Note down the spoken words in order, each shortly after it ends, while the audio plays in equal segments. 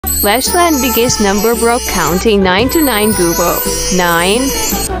Let's learn biggest number block counting 9 to 9 Google. 9,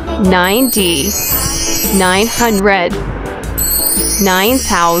 90, 900,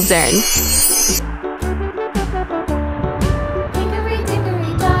 9,000.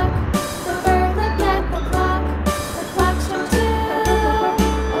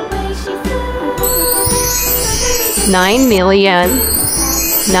 $9 million,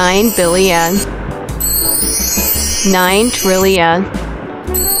 9 billion, 9 trillion,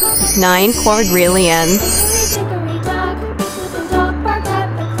 9 quadrillion,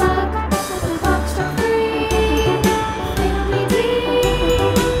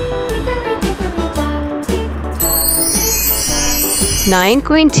 9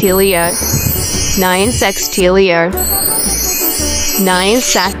 quintillion, 9 sextillion, 9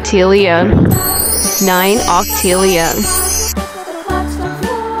 septillion, 9 octillion,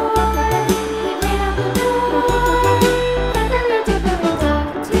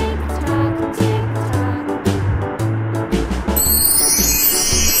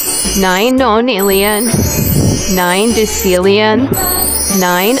 9 nonillion, 9 decillion,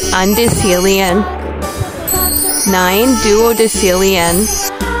 9 undecillion, 9 duodecillion,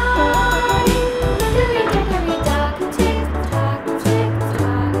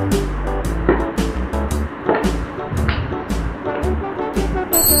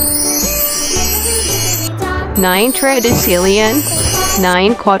 9 tridecillion,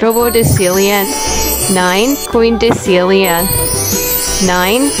 9 quadrupledecillion, 9 quindecillion,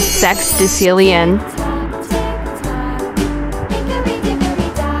 9 sextillion,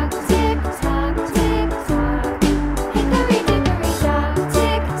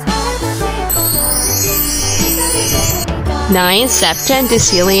 9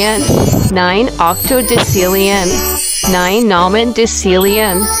 septendecillion, 9 octodecillion, 9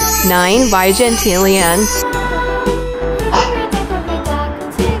 nomendecillion, 9 vigentillion,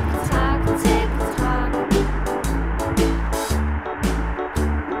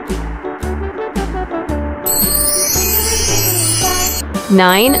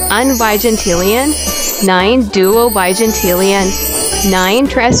 9 unvigentillion, 9 duovigentillion, 9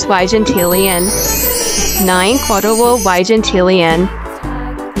 trisvigentillion, 9 quadruple-vigentillion,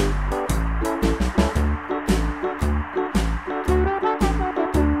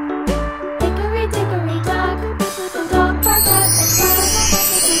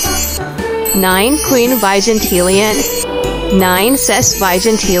 9 queen-vigentillion, 9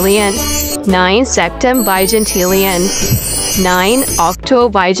 sesvigentillion, 9 septem-vigentillion, 9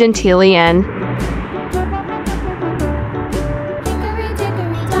 octo-vigentillion,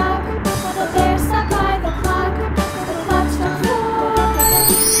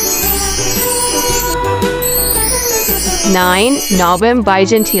 9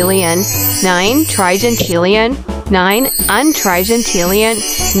 novem-vigentillion, 9 trigentillion, 9 untrigentillion,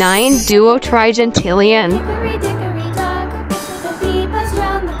 9 duotrigentillion,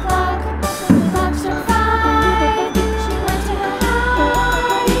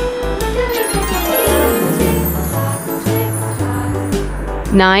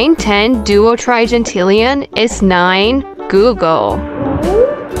 9 10 duotrigentillion is 9 Google.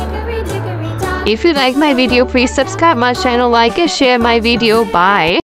 If you like my video, please subscribe my channel, like and share my video. Bye.